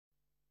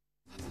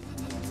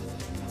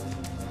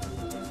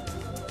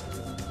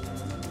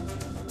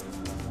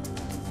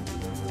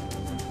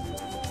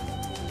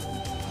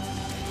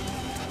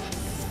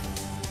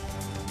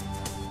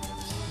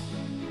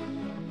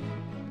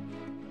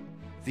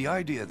The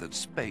idea that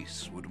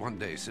space would one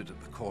day sit at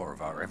the core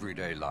of our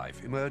everyday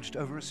life emerged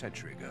over a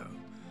century ago.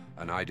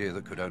 An idea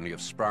that could only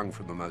have sprung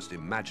from the most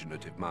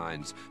imaginative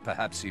minds,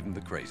 perhaps even the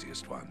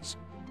craziest ones.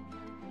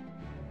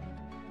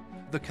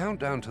 The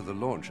countdown to the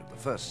launch of the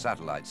first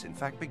satellites in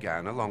fact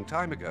began a long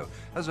time ago,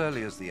 as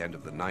early as the end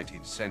of the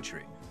 19th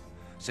century.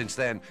 Since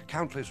then,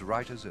 countless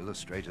writers,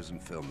 illustrators, and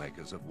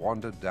filmmakers have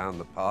wandered down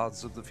the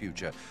paths of the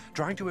future,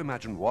 trying to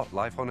imagine what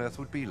life on Earth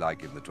would be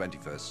like in the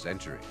 21st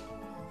century.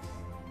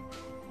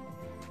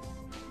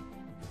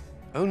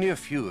 Only a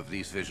few of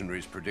these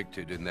visionaries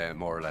predicted in their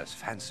more or less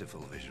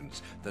fanciful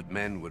visions that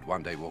men would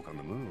one day walk on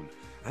the moon,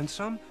 and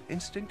some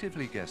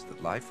instinctively guessed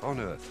that life on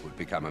Earth would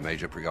become a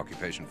major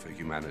preoccupation for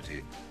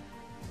humanity.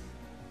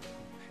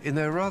 In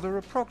their rather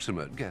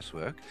approximate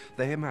guesswork,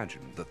 they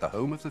imagined that the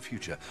home of the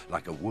future,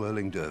 like a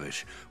whirling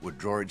dervish, would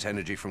draw its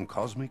energy from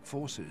cosmic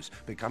forces,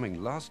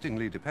 becoming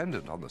lastingly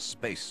dependent on the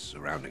space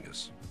surrounding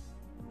us.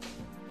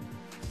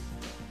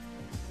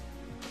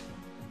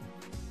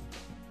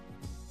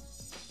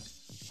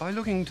 By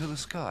looking to the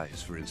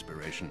skies for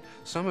inspiration,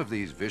 some of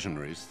these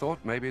visionaries thought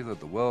maybe that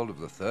the world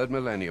of the third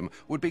millennium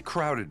would be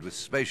crowded with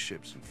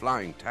spaceships and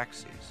flying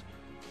taxis.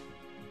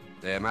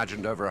 They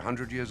imagined over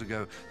 100 years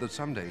ago that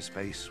someday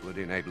space would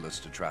enable us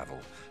to travel,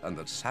 and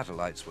that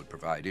satellites would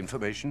provide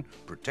information,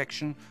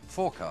 protection,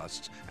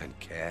 forecasts, and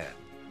care.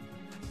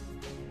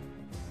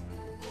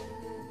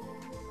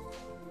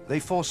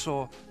 They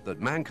foresaw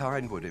that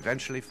mankind would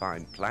eventually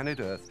find planet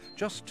Earth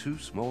just too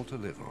small to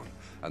live on,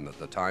 and that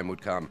the time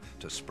would come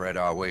to spread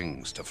our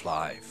wings to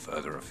fly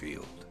further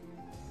afield.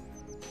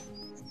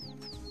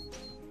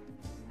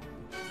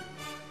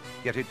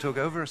 Yet it took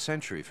over a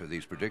century for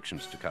these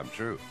predictions to come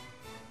true.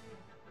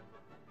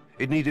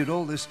 It needed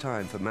all this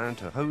time for man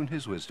to hone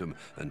his wisdom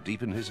and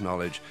deepen his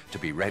knowledge to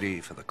be ready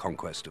for the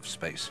conquest of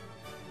space.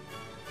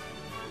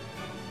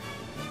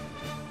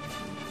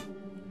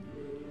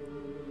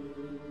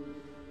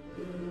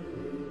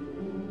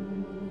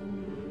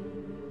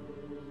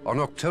 On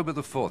October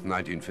the 4th,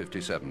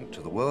 1957,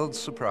 to the world's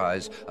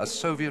surprise, a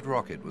Soviet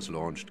rocket was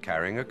launched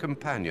carrying a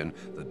companion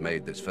that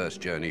made this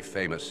first journey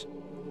famous.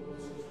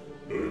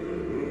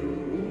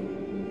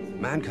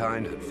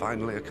 Mankind had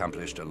finally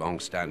accomplished a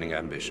long-standing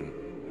ambition.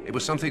 It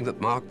was something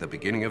that marked the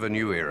beginning of a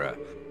new era.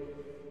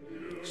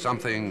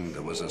 Something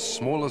that was as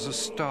small as a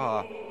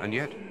star, and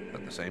yet,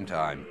 at the same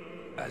time,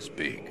 as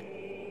big.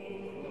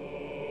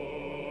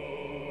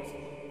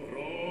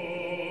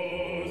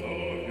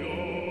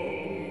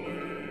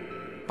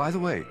 By the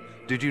way,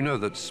 did you know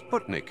that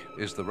Sputnik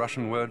is the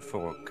Russian word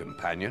for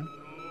companion?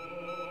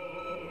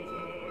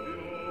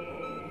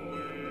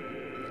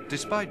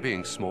 Despite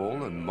being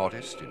small and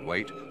modest in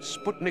weight,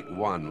 Sputnik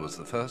 1 was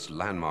the first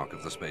landmark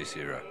of the space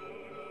era.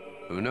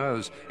 Who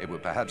knows, it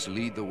would perhaps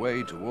lead the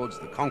way towards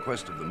the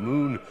conquest of the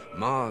Moon,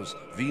 Mars,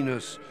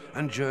 Venus,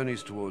 and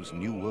journeys towards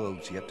new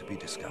worlds yet to be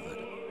discovered.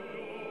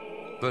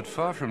 But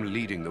far from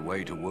leading the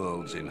way to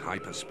worlds in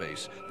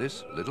hyperspace,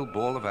 this little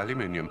ball of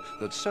aluminium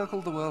that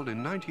circled the world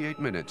in 98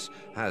 minutes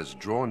has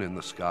drawn in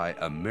the sky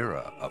a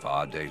mirror of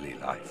our daily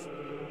life.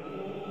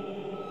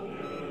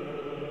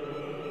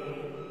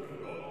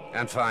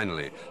 And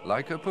finally,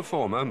 like a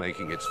performer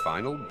making its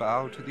final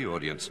bow to the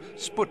audience,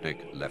 Sputnik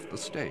left the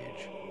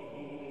stage.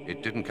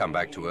 It didn't come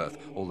back to Earth,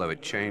 although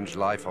it changed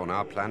life on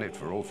our planet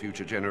for all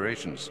future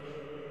generations.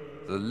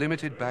 The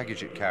limited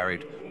baggage it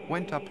carried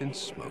went up in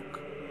smoke.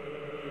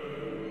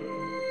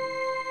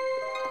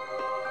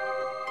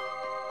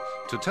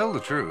 To tell the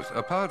truth,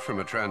 apart from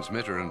a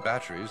transmitter and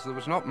batteries, there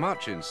was not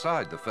much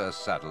inside the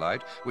first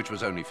satellite, which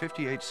was only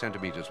 58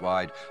 centimeters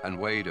wide and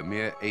weighed a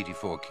mere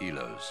 84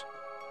 kilos.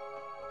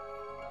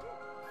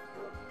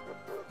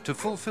 To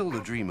fulfill the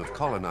dream of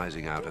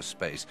colonizing outer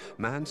space,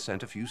 man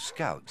sent a few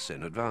scouts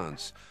in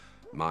advance.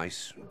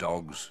 Mice,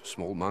 dogs,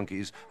 small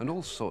monkeys, and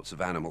all sorts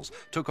of animals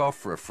took off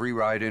for a free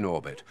ride in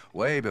orbit,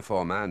 way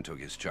before man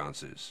took his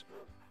chances.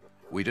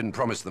 We didn't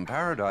promise them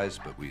paradise,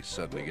 but we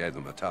certainly gave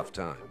them a tough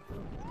time.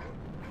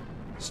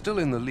 Still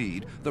in the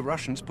lead, the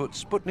Russians put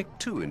Sputnik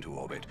 2 into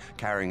orbit,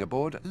 carrying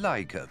aboard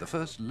Laika, the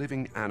first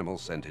living animal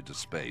sent into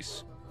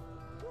space.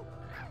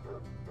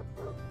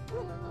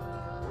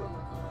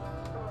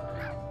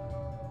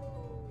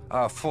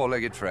 Our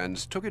four-legged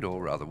friends took it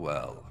all rather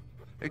well,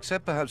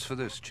 except perhaps for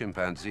this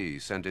chimpanzee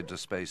sent into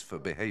space for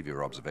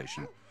behavior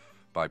observation.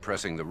 By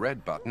pressing the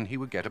red button, he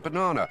would get a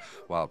banana,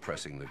 while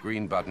pressing the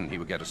green button, he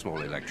would get a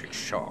small electric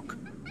shock.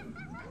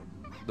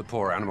 The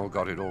poor animal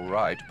got it all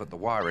right, but the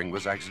wiring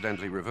was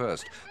accidentally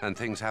reversed, and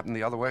things happened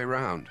the other way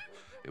around.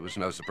 It was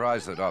no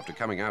surprise that after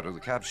coming out of the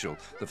capsule,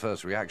 the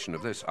first reaction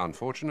of this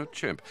unfortunate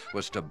chimp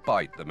was to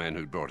bite the men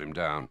who'd brought him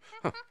down.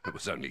 It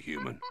was only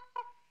human.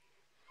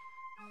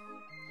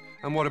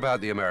 And what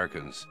about the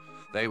Americans?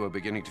 They were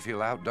beginning to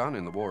feel outdone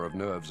in the war of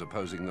nerves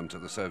opposing them to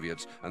the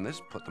Soviets, and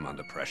this put them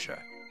under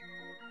pressure.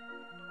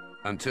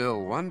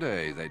 Until one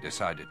day they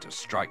decided to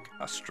strike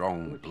a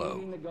strong blow.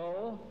 Achieving the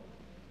goal,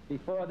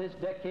 before this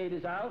decade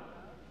is out,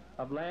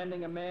 of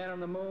landing a man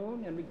on the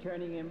moon and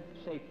returning him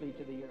safely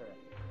to the Earth.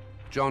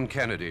 John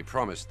Kennedy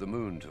promised the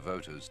moon to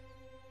voters.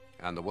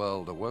 and the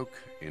world awoke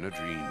in a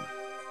dream.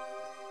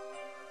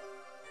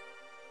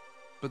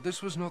 But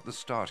this was not the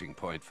starting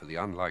point for the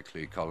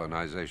unlikely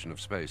colonization of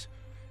space.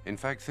 In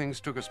fact, things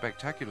took a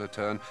spectacular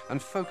turn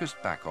and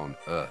focused back on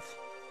Earth.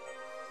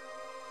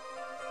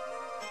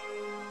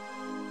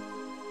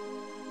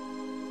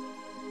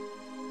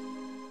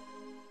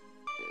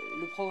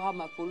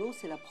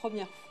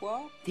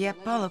 The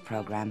Apollo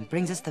program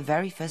brings us the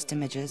very first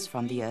images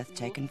from the Earth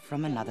taken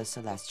from another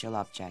celestial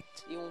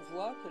object.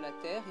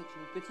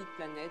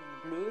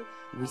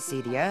 We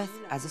see the Earth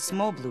as a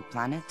small blue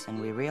planet, and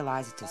we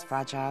realize it is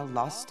fragile,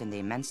 lost in the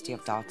immensity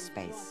of dark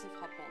space.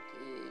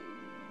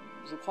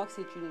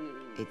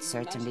 It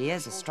certainly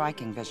is a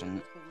striking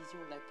vision.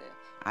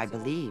 I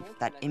believe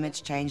that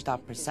image changed our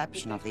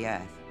perception of the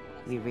Earth.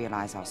 We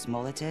realize how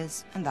small it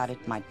is and that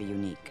it might be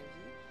unique.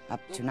 Up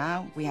to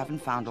now, we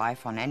haven't found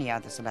life on any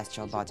other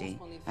celestial body,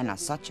 and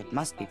as such it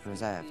must be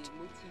preserved.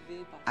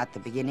 At the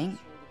beginning,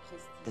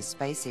 the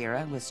space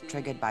era was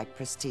triggered by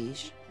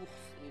prestige,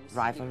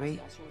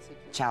 rivalry,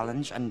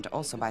 challenge, and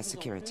also by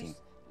security.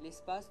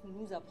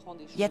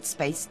 Yet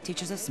space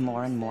teaches us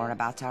more and more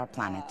about our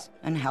planet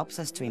and helps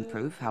us to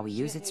improve how we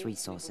use its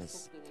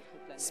resources.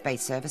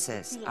 Space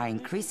services are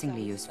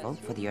increasingly useful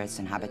for the Earth's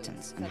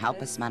inhabitants and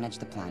help us manage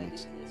the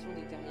planet.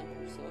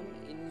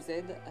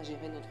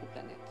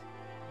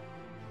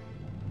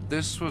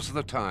 This was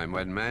the time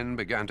when men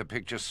began to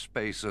picture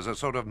space as a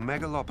sort of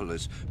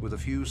megalopolis with a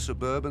few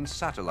suburban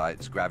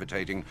satellites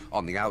gravitating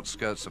on the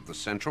outskirts of the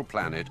central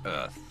planet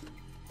Earth.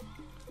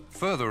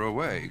 Further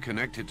away,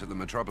 connected to the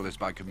metropolis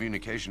by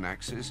communication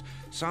axes,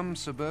 some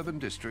suburban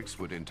districts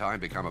would in time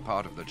become a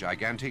part of the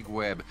gigantic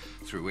web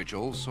through which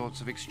all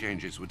sorts of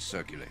exchanges would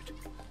circulate.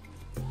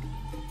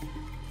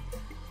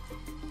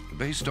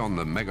 Based on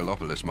the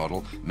megalopolis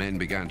model, men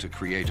began to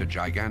create a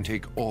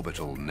gigantic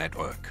orbital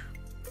network.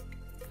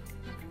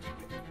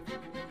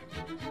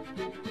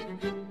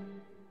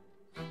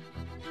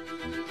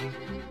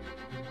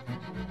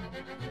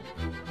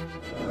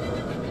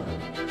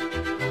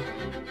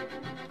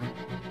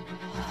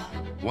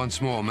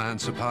 Once more, man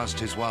surpassed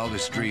his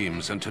wildest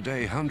dreams, and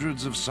today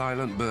hundreds of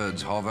silent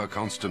birds hover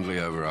constantly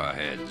over our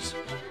heads.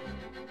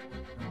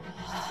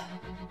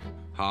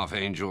 Half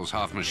angels,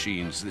 half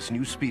machines, this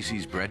new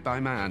species bred by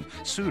man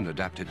soon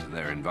adapted to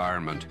their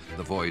environment,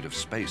 the void of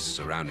space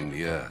surrounding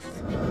the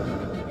Earth.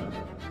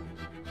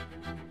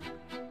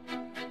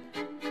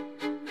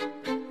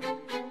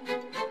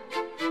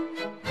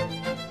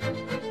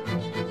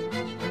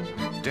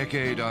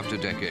 Decade after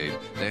decade,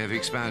 they have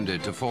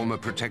expanded to form a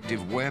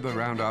protective web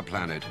around our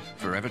planet,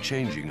 forever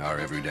changing our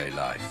everyday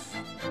life.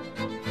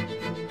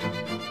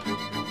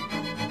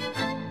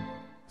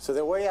 So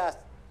the way an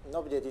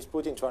object is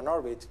put into an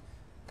orbit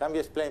can be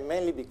explained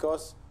mainly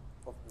because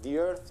of the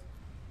Earth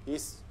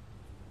is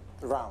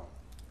round.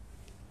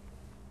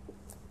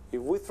 If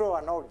we throw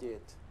an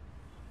object,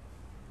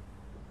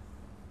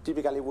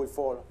 typically it will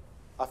fall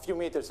a few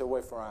meters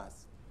away from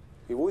us.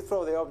 If we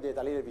throw the object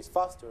a little bit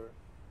faster,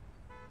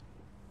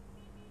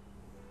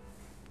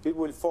 it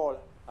will fall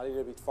a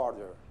little bit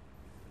farther.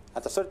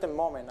 At a certain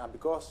moment, and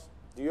because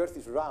the Earth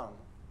is round,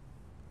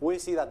 we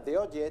see that the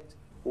object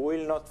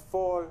will not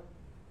fall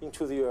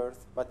into the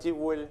Earth, but it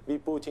will be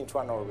put into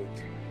an orbit.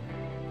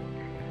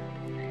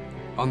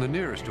 On the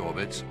nearest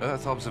orbits,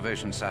 Earth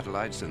observation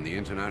satellites and the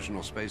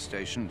International Space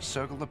Station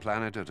circle the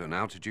planet at an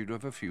altitude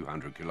of a few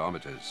hundred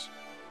kilometers.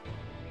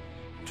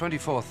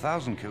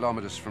 24,000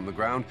 kilometers from the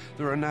ground,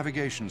 there are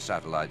navigation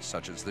satellites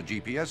such as the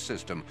GPS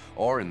system,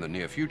 or in the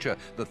near future,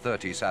 the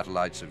 30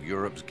 satellites of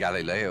Europe's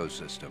Galileo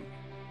system.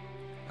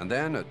 And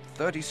then at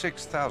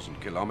 36,000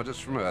 kilometers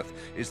from Earth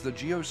is the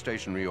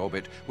geostationary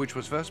orbit, which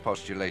was first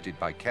postulated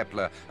by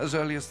Kepler as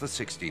early as the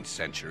 16th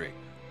century.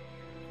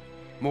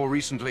 More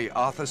recently,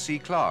 Arthur C.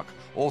 Clarke,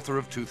 author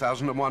of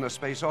 2001: A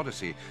Space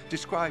Odyssey,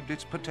 described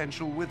its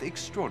potential with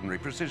extraordinary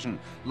precision,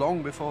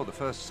 long before the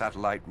first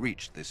satellite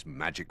reached this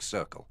magic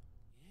circle.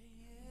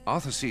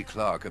 Arthur C.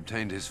 Clarke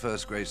obtained his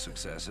first great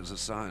success as a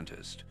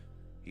scientist.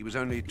 He was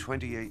only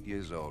 28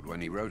 years old when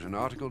he wrote an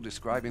article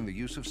describing the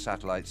use of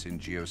satellites in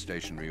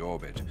geostationary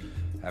orbit,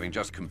 having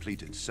just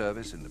completed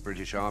service in the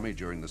British Army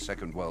during the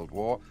Second World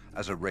War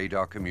as a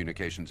radar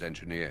communications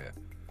engineer.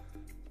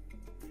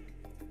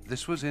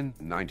 This was in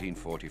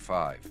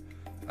 1945.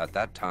 At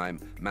that time,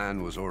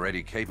 man was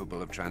already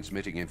capable of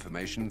transmitting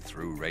information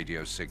through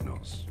radio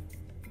signals.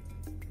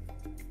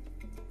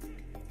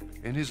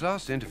 In his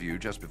last interview,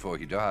 just before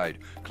he died,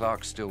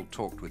 Clarke still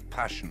talked with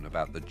passion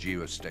about the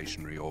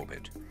geostationary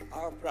orbit.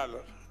 Our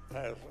planet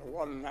has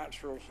one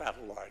natural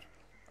satellite.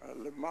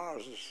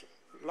 Mars is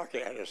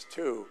lucky at us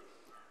too,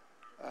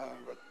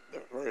 but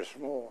they're very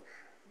small.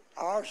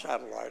 Our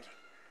satellite,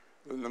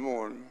 the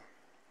Moon,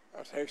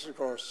 takes, of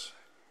course,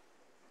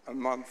 a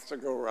month to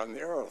go around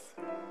the Earth.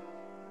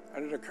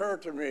 And it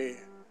occurred to me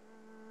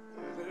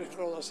that it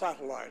was a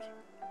satellite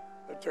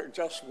that took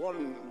just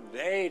one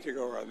day to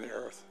go around the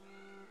Earth.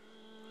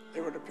 They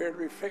would appear to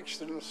be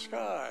fixed in the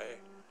sky.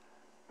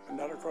 And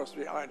that, of course, would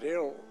be the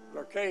ideal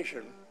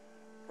location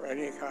for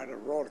any kind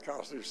of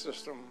broadcasting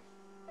system.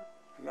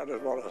 And that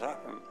is what has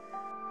happened.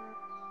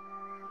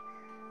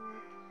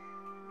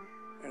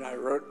 And I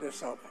wrote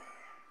this up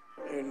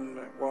in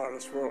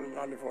Wireless World in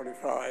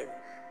 1945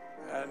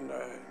 and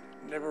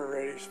never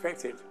really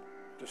expected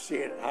to see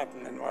it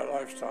happen in my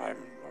lifetime.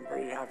 I'm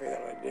pretty happy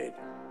that I did.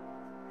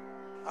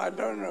 I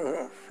don't know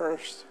who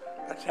first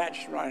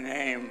attached my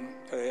name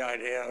to the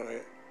idea of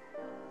it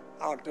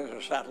out as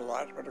a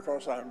satellite, but of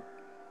course I'm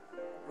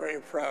very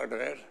proud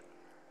of it.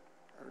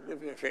 It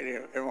gives me a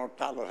feeling of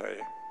immortality.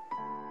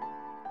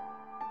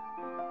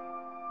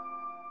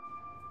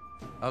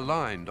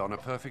 Aligned on a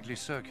perfectly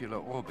circular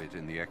orbit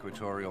in the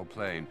equatorial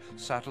plane,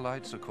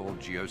 satellites are called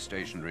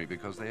geostationary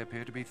because they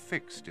appear to be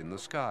fixed in the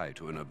sky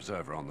to an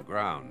observer on the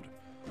ground.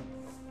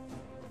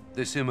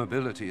 This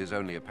immobility is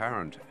only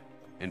apparent.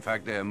 In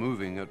fact, they are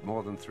moving at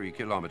more than 3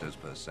 kilometers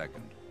per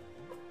second.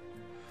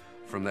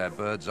 From their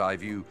bird's eye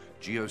view,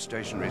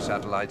 geostationary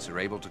satellites are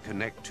able to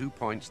connect 2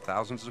 points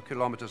thousands of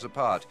kilometers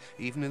apart,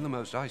 even in the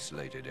most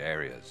isolated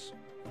areas.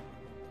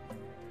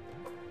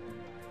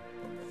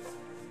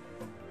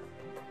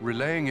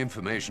 Relaying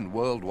information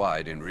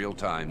worldwide in real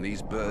time,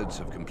 these birds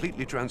have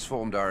completely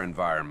transformed our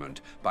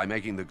environment by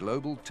making the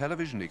global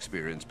television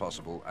experience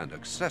possible and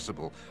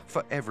accessible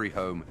for every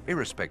home,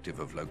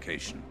 irrespective of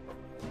location.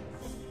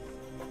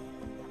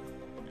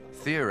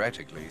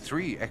 Theoretically,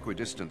 3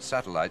 equidistant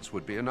satellites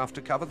would be enough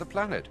to cover the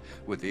planet,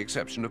 with the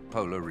exception of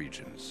polar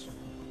regions.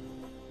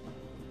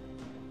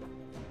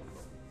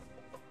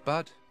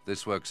 But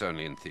this works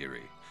only in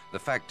theory. The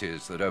fact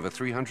is that over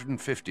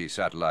 350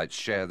 satellites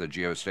share the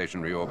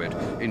geostationary orbit,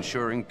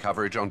 ensuring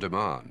coverage on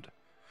demand.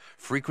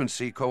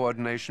 Frequency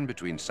coordination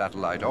between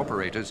satellite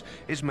operators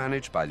is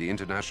managed by the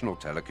International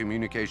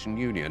Telecommunication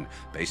Union,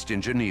 based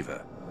in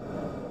Geneva.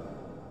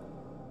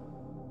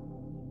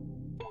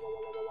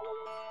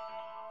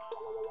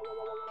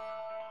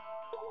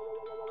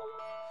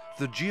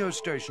 The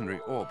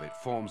geostationary orbit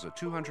forms a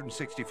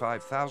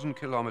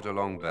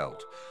 265,000-kilometer-long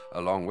belt,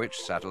 along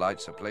which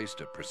satellites are placed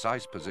at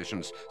precise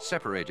positions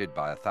separated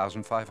by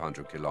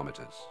 1,500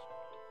 kilometers.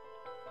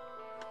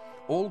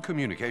 All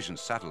communications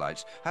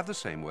satellites have the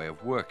same way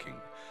of working.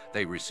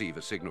 They receive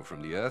a signal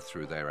from the Earth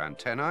through their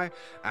antennae,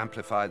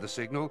 amplify the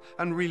signal,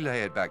 and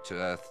relay it back to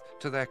Earth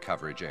to their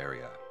coverage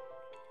area.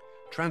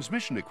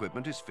 Transmission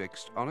equipment is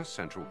fixed on a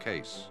central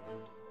case.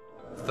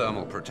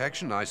 Thermal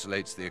protection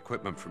isolates the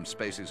equipment from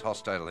space's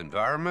hostile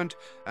environment,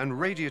 and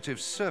radiative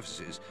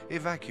surfaces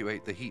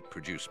evacuate the heat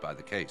produced by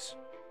the case.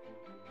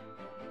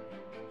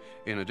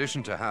 In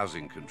addition to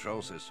housing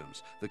control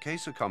systems, the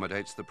case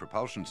accommodates the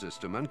propulsion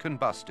system and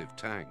combustive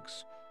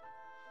tanks.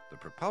 The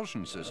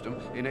propulsion system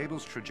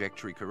enables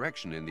trajectory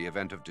correction in the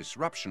event of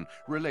disruption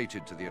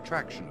related to the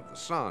attraction of the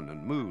Sun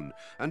and Moon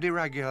and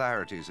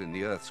irregularities in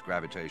the Earth's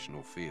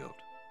gravitational field.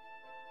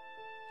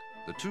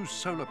 The 2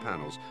 solar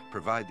panels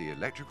provide the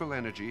electrical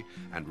energy,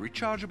 and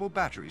rechargeable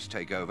batteries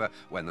take over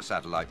when the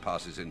satellite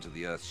passes into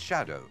the Earth's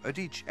shadow at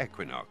each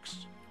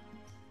equinox.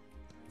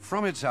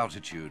 From its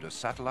altitude, a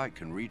satellite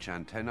can reach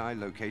antennae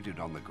located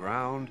on the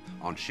ground,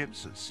 on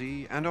ships at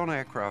sea, and on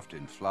aircraft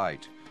in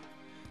flight.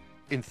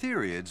 In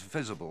theory, it's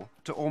visible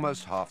to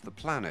almost half the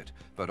planet,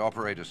 but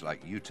operators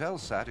like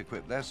Eutelsat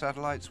equip their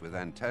satellites with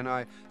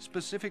antennae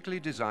specifically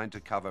designed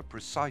to cover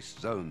precise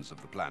zones of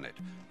the planet,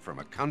 from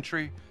a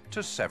country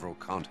to several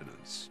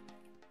continents.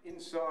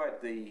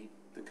 Inside the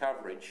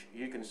coverage,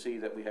 you can see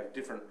that we have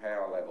different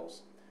power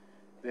levels.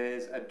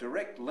 There's a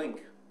direct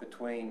link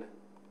between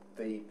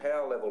the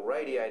power level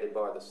radiated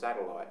by the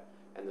satellite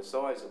and the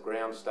size of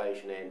ground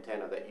station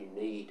antenna that you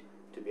need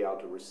to be able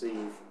to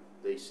receive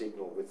the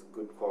signal with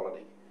good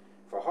quality.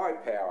 For high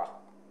power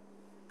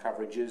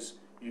coverages,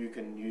 you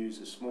can use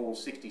a small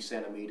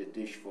 60-centimetre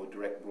dish for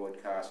direct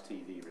broadcast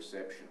TV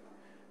reception.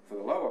 For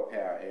the lower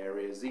power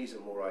areas, these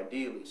are more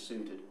ideally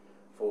suited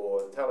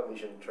for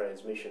television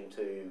transmission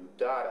to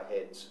data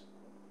heads.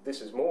 This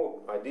is more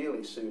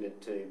ideally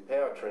suited to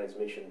power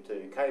transmission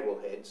to cable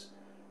heads,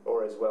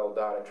 or as well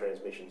data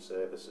transmission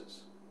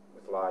services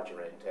with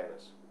larger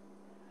antennas.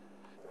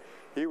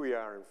 Here we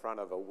are in front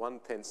of a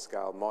 1/10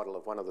 scale model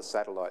of one of the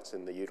satellites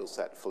in the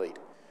Eutelsat fleet.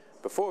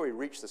 Before we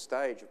reach the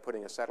stage of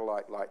putting a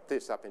satellite like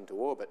this up into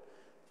orbit,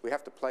 we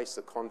have to place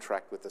the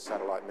contract with the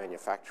satellite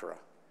manufacturer.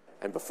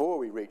 And before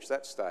we reach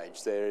that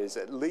stage, there is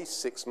at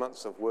least 6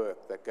 months of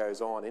work that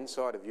goes on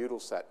inside of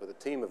Eutelsat with a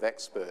team of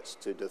experts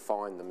to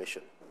define the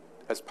mission.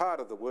 As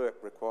part of the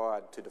work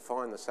required to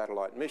define the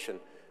satellite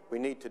mission, we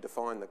need to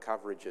define the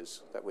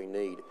coverages that we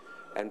need.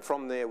 And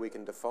from there, we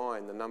can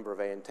define the number of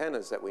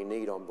antennas that we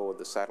need on board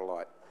the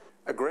satellite.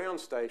 A ground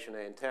station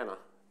antenna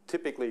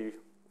typically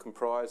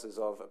comprises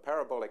of a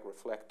parabolic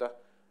reflector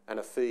and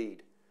a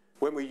feed.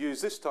 When we use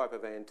this type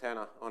of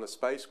antenna on a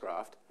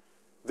spacecraft,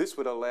 this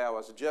would allow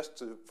us just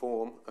to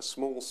form a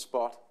small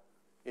spot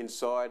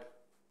inside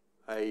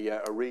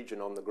a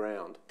region on the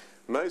ground.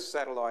 Most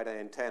satellite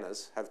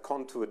antennas have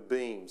contoured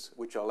beams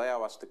which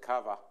allow us to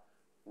cover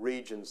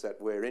regions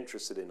that we're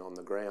interested in on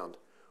the ground.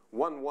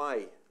 One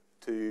way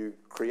to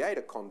create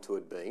a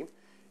contoured beam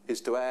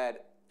is to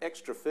add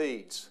extra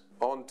feeds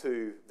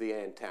onto the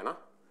antenna,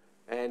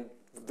 and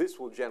this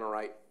will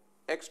generate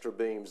extra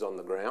beams on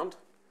the ground,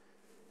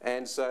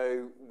 and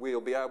so we'll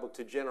be able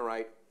to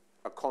generate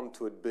a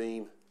contoured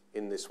beam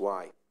in this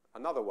way.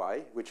 Another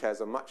way, which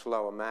has a much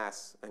lower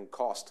mass and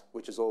cost,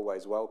 which is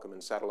always welcome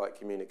in satellite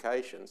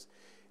communications,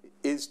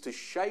 is to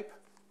shape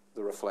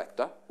the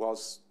reflector while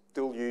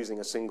still using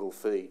a single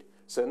feed.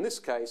 So in this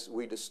case,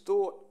 we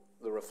distort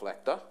the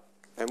reflector,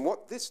 and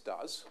what this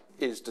does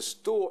is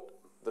distort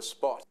the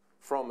spot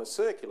from a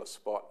circular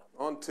spot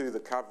onto the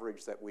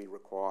coverage that we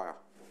require.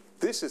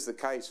 This is the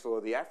case for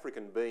the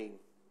African beam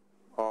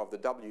of the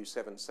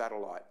W7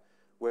 satellite,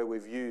 where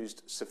we've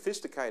used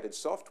sophisticated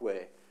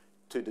software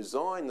to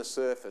design the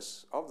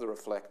surface of the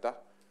reflector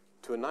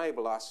to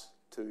enable us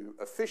to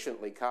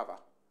efficiently cover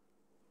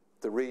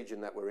the region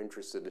that we're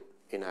interested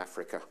in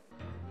Africa.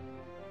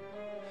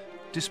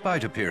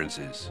 Despite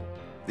appearances,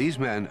 these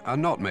men are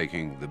not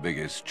making the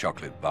biggest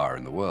chocolate bar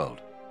in the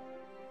world.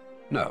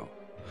 No,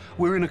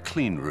 we're in a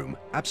clean room,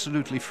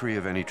 absolutely free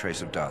of any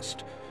trace of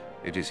dust.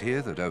 It is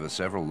here that over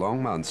several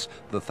long months,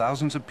 the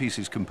thousands of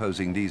pieces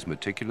composing these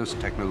meticulous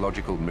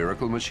technological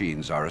miracle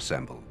machines are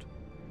assembled.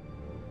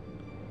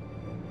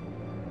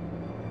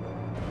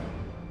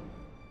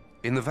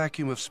 In the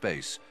vacuum of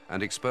space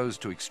and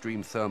exposed to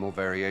extreme thermal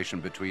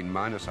variation between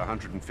minus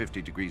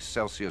 150 degrees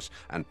Celsius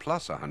and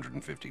plus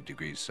 150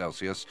 degrees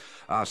Celsius,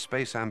 our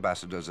space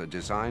ambassadors are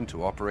designed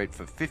to operate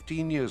for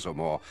 15 years or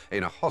more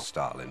in a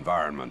hostile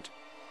environment.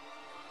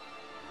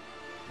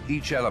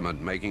 Each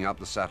element making up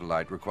the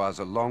satellite requires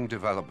a long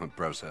development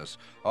process,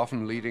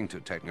 often leading to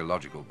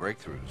technological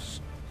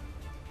breakthroughs.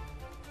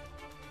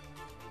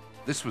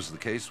 This was the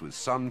case with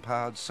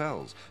sun-powered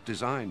cells,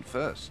 designed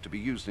first to be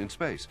used in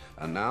space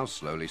and now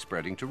slowly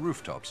spreading to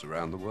rooftops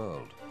around the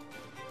world.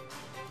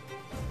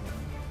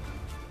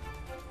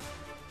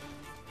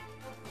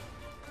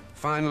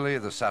 Finally,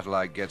 the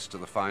satellite gets to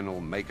the final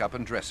makeup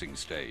and dressing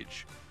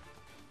stage.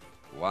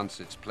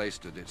 Once it's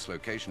placed at its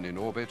location in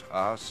orbit,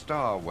 our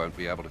star won't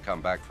be able to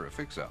come back for a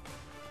fix-up.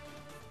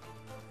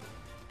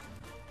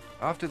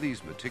 After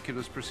these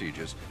meticulous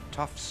procedures,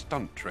 tough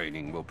stunt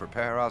training will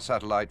prepare our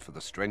satellite for the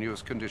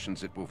strenuous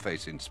conditions it will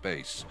face in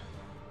space.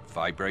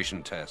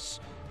 Vibration tests,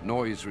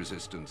 noise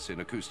resistance in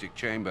acoustic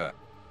chamber,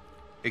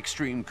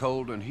 extreme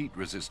cold and heat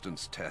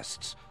resistance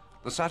tests.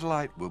 The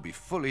satellite will be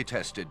fully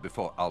tested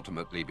before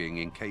ultimately being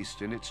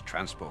encased in its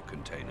transport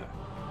container.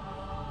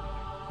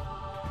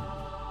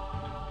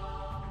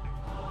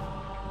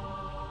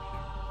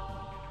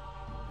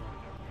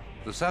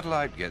 The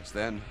satellite gets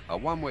then a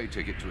one-way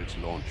ticket to its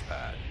launch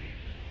pad.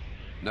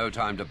 No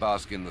time to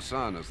bask in the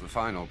sun as the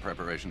final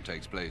preparation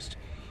takes place.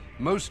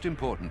 Most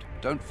important,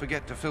 don't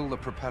forget to fill the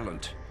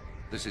propellant.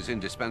 This is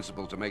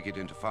indispensable to make it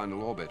into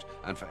final orbit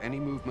and for any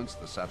movements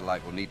the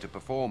satellite will need to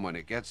perform when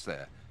it gets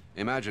there.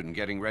 Imagine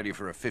getting ready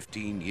for a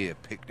 15-year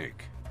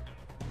picnic.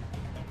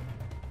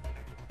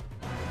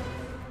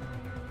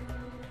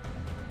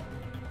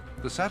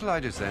 The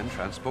satellite is then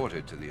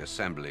transported to the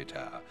assembly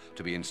tower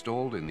to be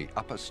installed in the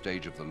upper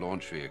stage of the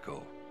launch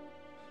vehicle.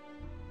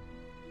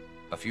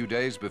 A few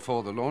days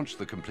before the launch,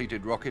 the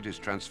completed rocket is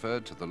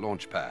transferred to the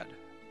launch pad.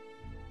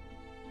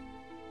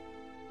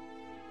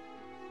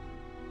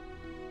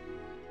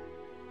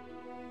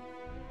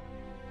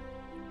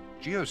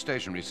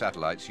 Geostationary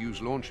satellites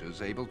use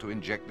launchers able to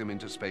inject them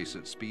into space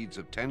at speeds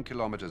of 10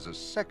 kilometers a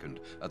second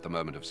at the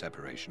moment of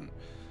separation.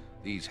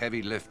 These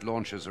heavy lift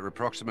launchers are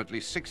approximately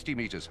 60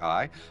 meters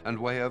high and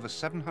weigh over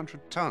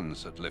 700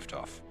 tons at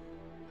liftoff.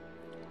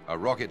 A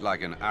rocket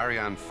like an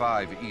Ariane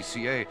 5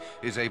 ECA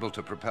is able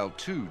to propel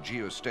 2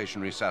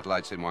 geostationary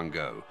satellites in one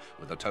go,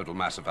 with a total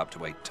mass of up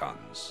to 8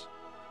 tons.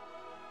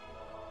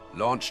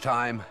 Launch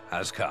time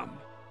has come.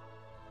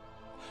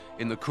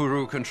 In the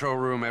Kourou control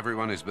room,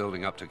 everyone is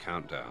building up to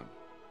countdown.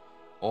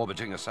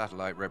 Orbiting a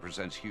satellite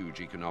represents huge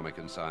economic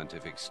and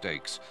scientific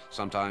stakes.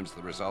 Sometimes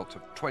the result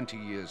of 20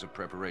 years of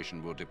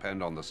preparation will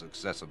depend on the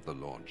success of the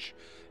launch.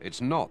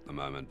 It's not the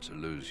moment to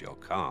lose your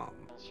calm.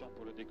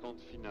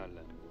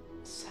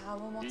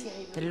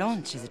 The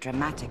launch is a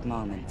dramatic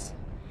moment.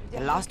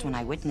 The last one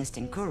I witnessed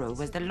in Kourou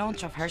was the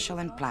launch of Herschel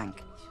and Planck,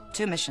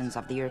 2 missions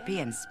of the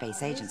European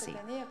Space Agency.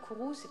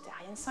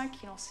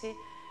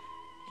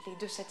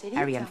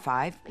 Ariane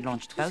 5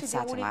 launched both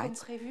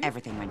satellites.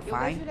 Everything went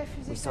fine.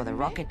 We saw the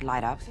rocket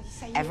light up.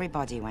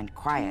 Everybody went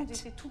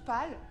quiet.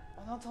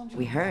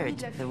 We heard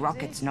the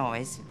rocket's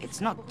noise. It's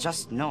not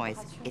just noise,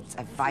 it's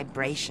a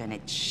vibration.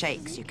 It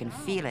shakes, you can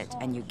feel it,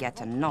 and you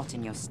get a knot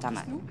in your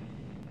stomach.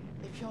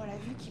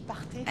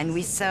 And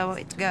we saw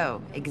it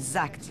go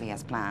exactly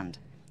as planned.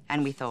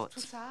 And we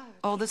thought,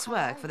 all this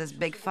work for this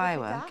big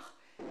firework?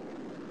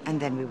 And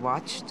then we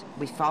watched,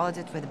 we followed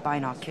it with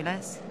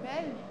binoculars.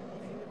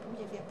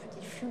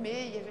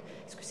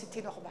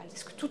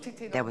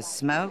 There was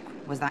smoke.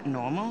 Was that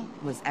normal?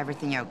 Was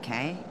everything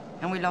okay?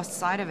 And we lost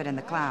sight of it in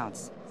the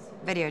clouds.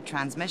 Video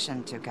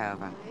transmission took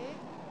over.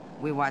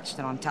 We watched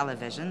it on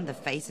television, the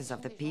faces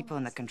of the people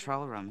in the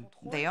control room.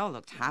 They all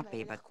looked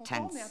happy but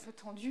tense.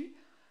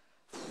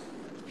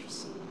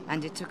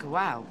 And it took a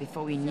while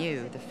before we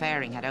knew the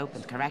fairing had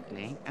opened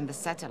correctly and the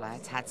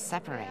satellites had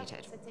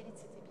separated.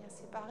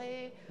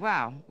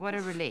 Wow, what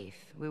a relief.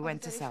 We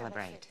went to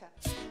celebrate.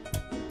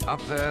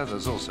 Up there,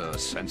 there's also a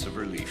sense of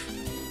relief.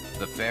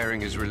 The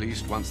fairing is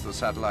released once the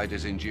satellite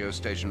is in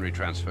geostationary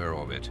transfer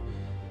orbit.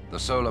 The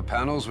solar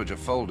panels, which are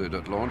folded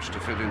at launch to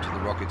fit into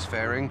the rocket's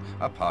fairing,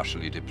 are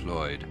partially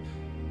deployed.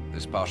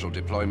 This partial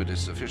deployment is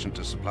sufficient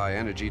to supply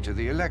energy to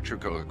the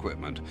electrical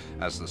equipment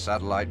as the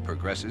satellite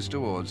progresses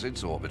towards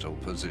its orbital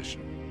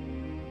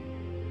position.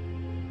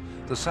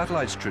 The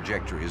satellite's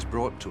trajectory is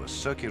brought to a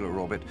circular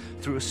orbit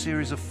through a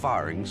series of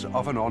firings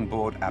of an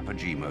onboard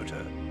apogee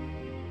motor.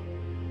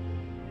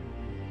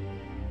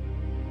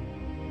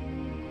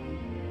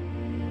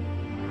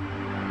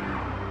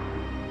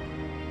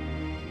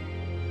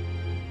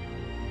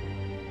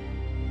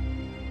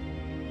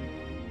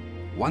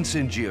 Once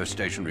in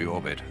geostationary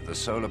orbit, the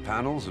solar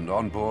panels and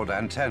onboard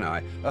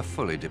antennae are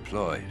fully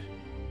deployed.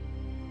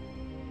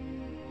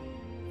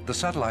 The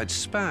satellite's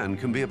span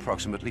can be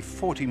approximately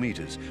 40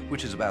 meters,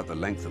 which is about the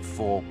length of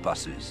 4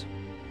 buses.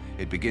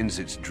 It begins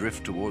its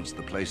drift towards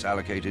the place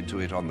allocated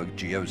to it on the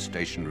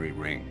geostationary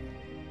ring.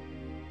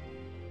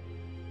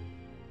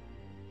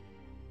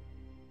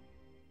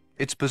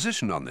 Its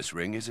position on this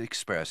ring is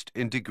expressed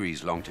in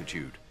degrees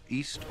longitude,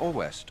 east or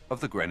west of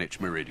the Greenwich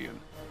meridian.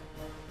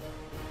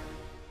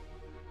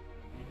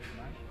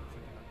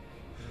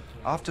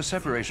 After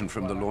separation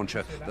from the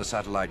launcher, the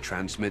satellite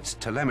transmits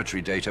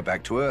telemetry data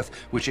back to Earth,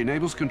 which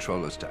enables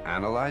controllers to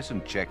analyze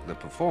and check the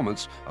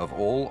performance of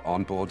all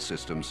onboard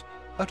systems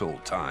at all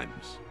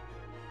times.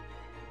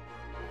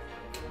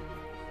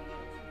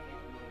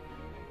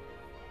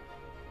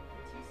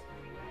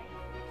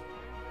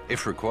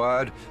 If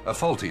required, a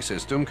faulty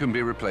system can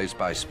be replaced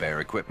by spare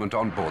equipment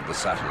on board the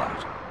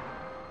satellite.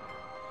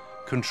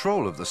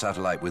 Control of the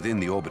satellite within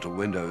the orbital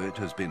window it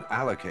has been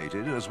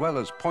allocated, as well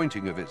as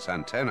pointing of its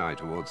antennae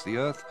towards the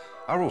Earth,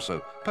 are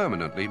also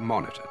permanently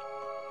monitored.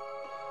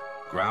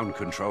 Ground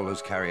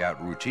controllers carry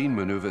out routine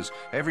maneuvers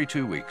every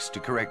 2 weeks to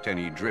correct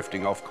any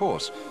drifting off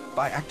course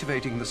by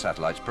activating the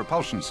satellite's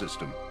propulsion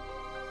system.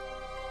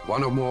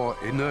 One or more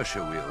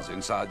inertia wheels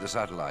inside the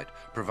satellite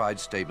provide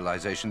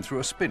stabilization through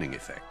a spinning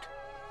effect.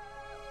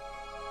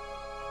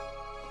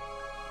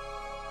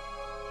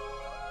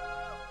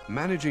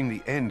 Managing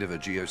the end of a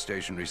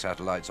geostationary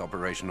satellite's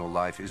operational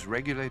life is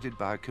regulated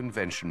by a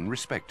convention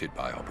respected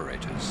by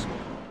operators.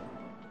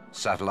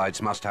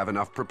 Satellites must have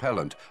enough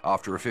propellant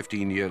after a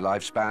 15-year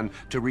lifespan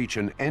to reach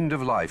an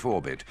end-of-life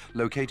orbit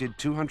located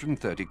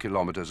 230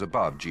 kilometers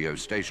above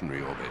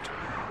geostationary orbit.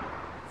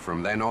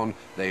 From then on,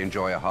 they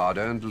enjoy a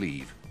hard-earned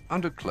leave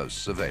under close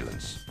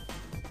surveillance.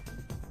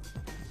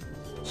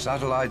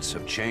 Satellites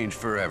have changed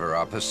forever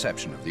our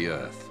perception of the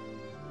Earth.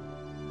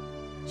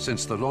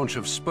 Since the launch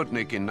of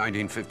Sputnik in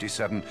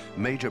 1957,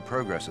 major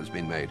progress has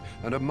been made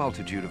and a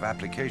multitude of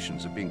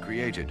applications have been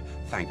created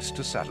thanks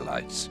to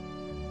satellites.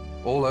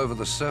 All over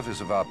the surface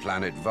of our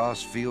planet,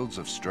 vast fields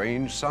of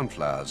strange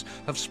sunflowers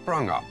have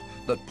sprung up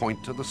that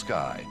point to the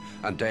sky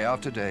and day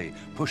after day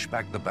push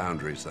back the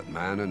boundaries that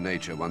man and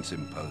nature once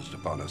imposed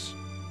upon us.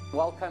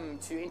 Welcome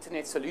to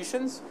Internet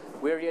Solutions.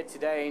 We're here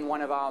today in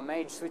one of our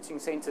major switching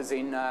centers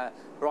in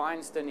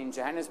Bryanston in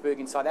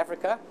Johannesburg in South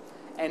Africa.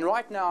 And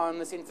right now on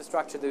this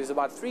infrastructure, there's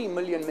about 3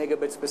 million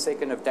megabits per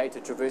second of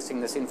data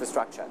traversing this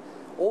infrastructure.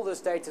 All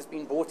this data has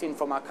been brought in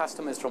from our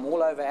customers from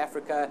all over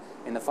Africa.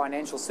 In the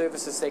financial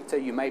services sector,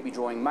 you may be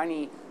drawing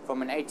money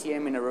from an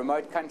ATM in a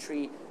remote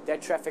country.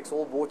 That traffic's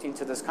all brought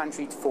into this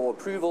country for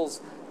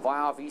approvals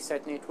via our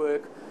VSAT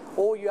network.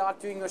 Or you're out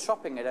doing your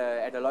shopping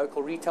at a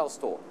local retail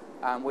store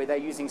where they're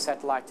using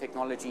satellite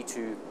technology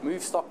to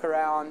move stock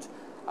around.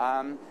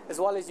 As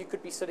well as you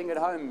could be sitting at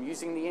home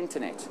using the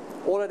internet.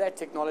 All of that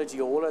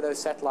technology, all of those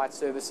satellite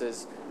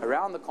services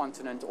around the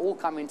continent all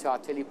come into our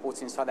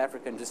teleports in South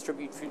Africa and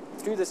distribute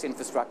through this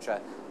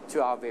infrastructure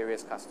to our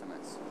various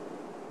customers.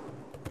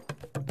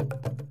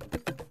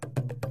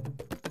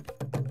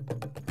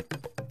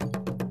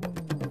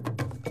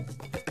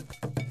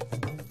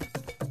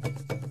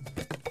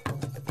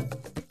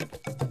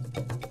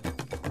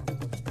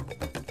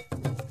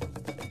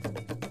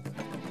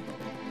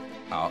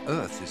 Our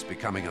Earth is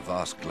becoming a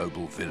vast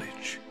global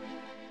village.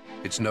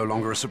 It's no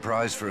longer a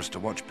surprise for us to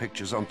watch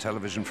pictures on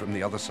television from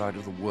the other side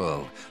of the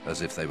world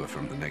as if they were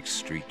from the next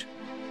street.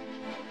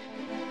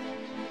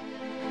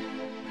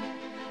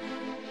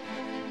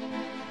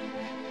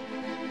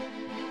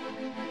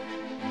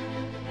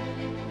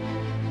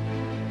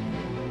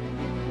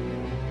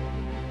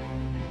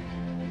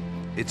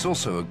 It's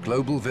also a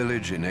global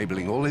village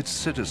enabling all its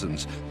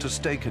citizens to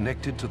stay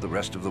connected to the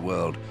rest of the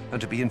world and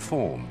to be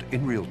informed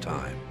in real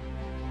time.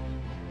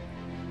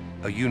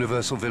 A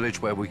universal village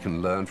where we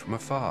can learn from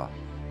afar.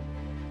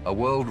 A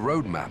world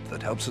roadmap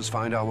that helps us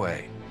find our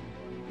way.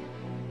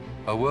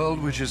 A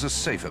world which is a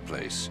safer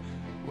place,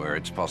 where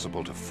it's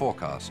possible to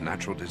forecast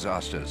natural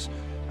disasters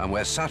and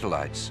where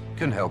satellites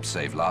can help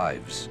save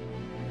lives.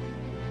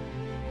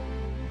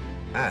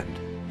 And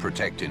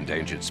protect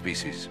endangered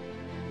species.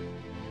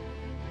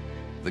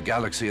 The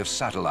galaxy of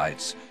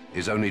satellites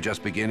is only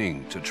just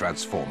beginning to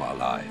transform our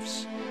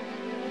lives.